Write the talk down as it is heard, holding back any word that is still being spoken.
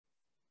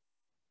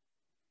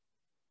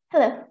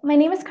Hello, my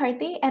name is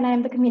Karthi, and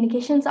I'm the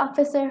Communications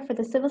Officer for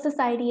the Civil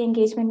Society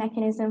Engagement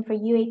Mechanism for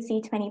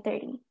UHC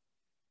 2030.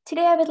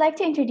 Today, I would like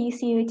to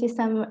introduce you to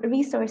some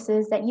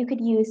resources that you could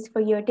use for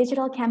your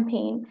digital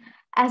campaign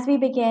as we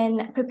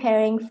begin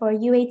preparing for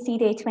UHC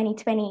Day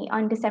 2020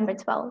 on December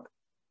 12th.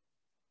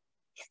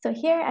 So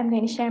here, I'm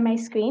going to share my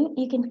screen.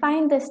 You can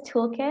find this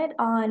toolkit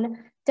on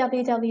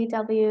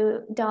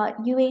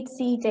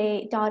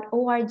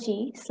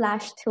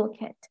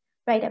www.uhcday.org/toolkit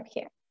right up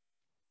here.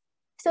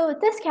 So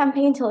this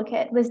campaign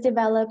toolkit was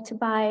developed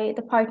by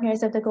the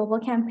partners of the global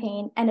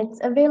campaign, and it's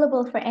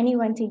available for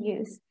anyone to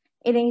use.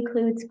 It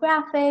includes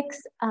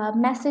graphics,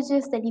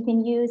 messages that you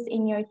can use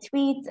in your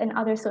tweets and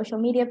other social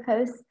media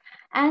posts,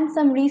 and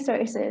some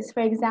resources,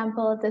 for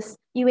example, this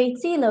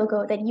UHC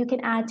logo that you can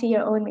add to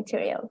your own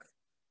materials.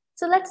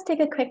 So let's take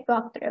a quick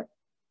walkthrough.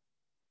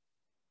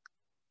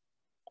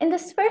 In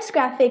this first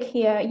graphic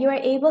here, you are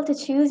able to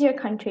choose your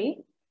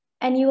country,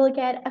 and you will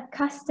get a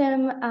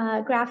custom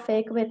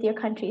graphic with your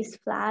country's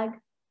flag.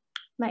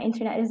 My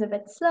internet is a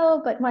bit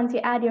slow, but once you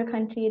add your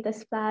country,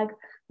 this flag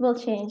will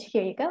change.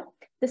 Here you go.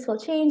 This will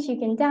change. You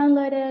can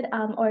download it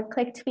or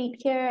click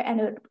tweet here,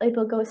 and it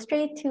will go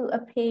straight to a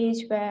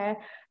page where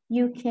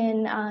you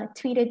can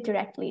tweet it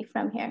directly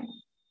from here.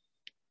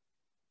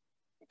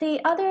 The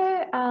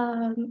other,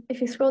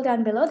 if you scroll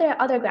down below, there are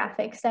other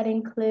graphics that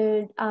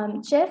include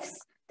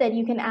GIFs that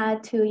you can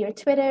add to your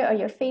Twitter or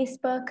your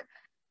Facebook,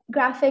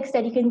 graphics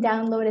that you can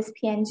download as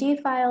PNG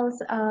files,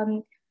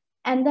 and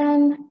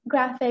then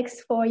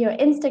graphics for your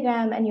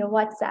Instagram and your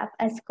WhatsApp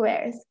as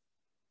squares.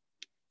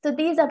 So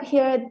these up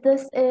here,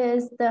 this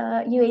is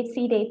the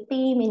UHC Day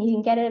theme, and you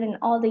can get it in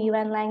all the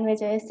UN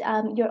languages.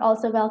 You're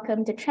also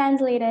welcome to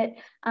translate it.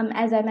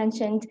 As I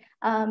mentioned,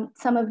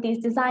 some of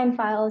these design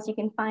files you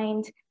can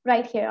find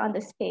right here on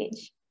this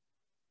page.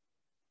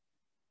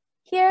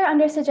 Here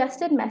under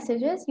suggested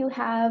messages, you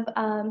have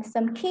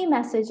some key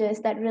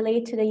messages that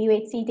relate to the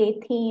UHC Day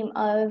theme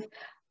of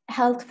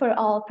health for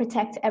all,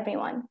 protect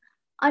everyone.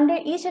 Under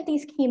each of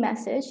these key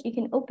messages, you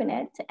can open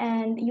it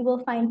and you will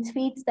find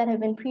tweets that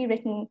have been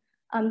pre-written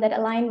that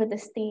align with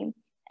this theme.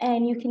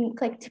 And you can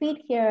click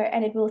tweet here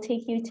and it will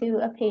take you to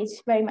a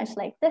page very much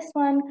like this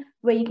one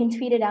where you can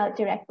tweet it out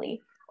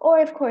directly. Or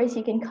of course,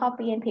 you can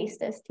copy and paste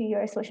this to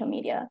your social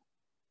media.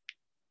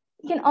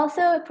 You can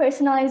also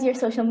personalize your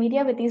social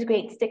media with these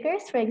great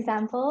stickers. For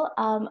example,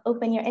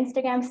 open your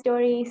Instagram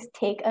stories,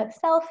 take a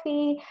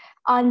selfie,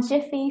 on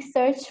Jiffy,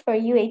 search for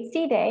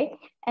UHC Day,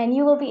 and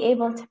you will be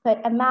able to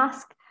put a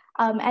mask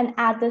and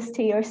add this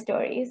to your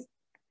stories.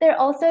 There are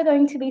also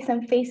going to be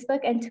some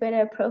Facebook and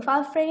Twitter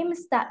profile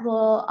frames that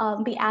will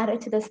be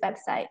added to this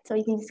website. So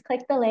you can just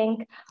click the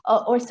link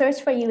or search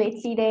for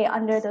UHC Day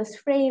under those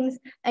frames,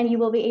 and you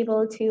will be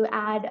able to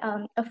add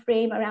a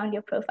frame around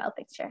your profile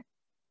picture.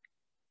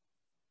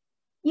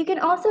 You can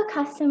also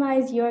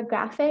customize your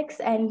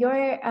graphics and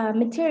your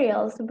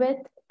materials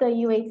with the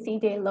UHC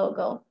Day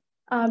logo.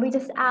 We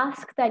just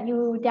ask that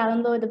you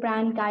download the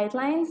brand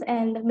guidelines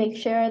and make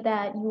sure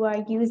that you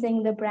are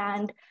using the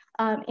brand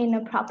in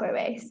a proper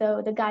way.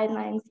 So the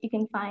guidelines you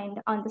can find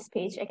on this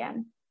page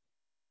again.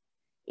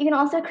 You can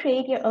also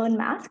create your own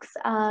masks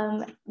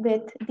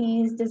with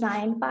these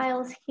design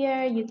files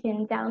here. You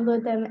can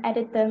download them,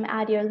 edit them,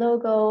 add your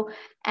logo,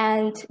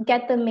 and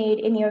get them made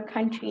in your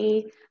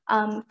country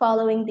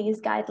following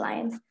these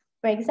guidelines.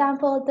 For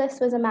example,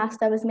 this was a mask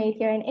that was made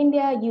here in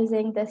India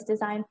using this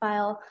design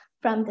file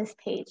from this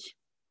page.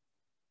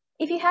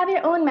 If you have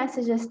your own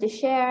messages to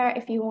share,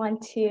 if you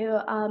want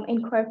to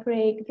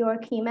incorporate your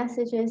key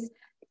messages,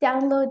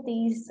 download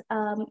these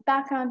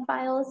background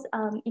files.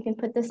 You can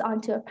put this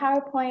onto a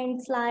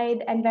PowerPoint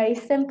slide and very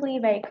simply,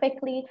 very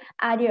quickly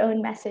add your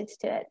own message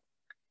to it.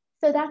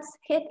 So that's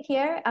it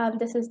here.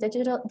 This is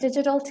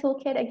digital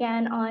toolkit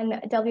again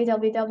on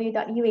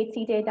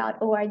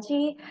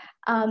www.uhcday.org.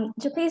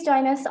 Please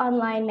join us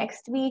online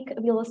next week.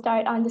 We will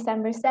start on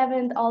December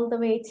 7th all the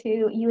way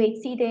to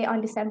UHC Day on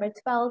December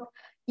 12th.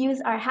 Use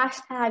our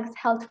hashtags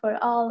Health for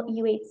All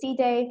UHC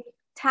Day.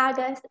 Tag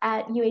us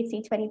at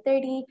UHC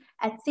 2030,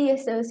 at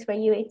CSOs for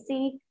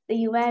UHC, the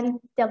UN,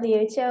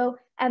 WHO,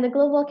 and the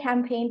global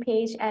campaign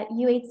page at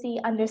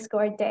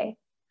UHC_day.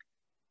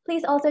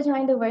 Please also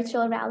join the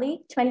virtual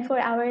rally 24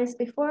 hours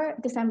before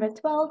December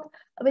 12th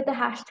with the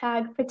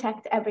hashtag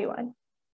Protect Everyone.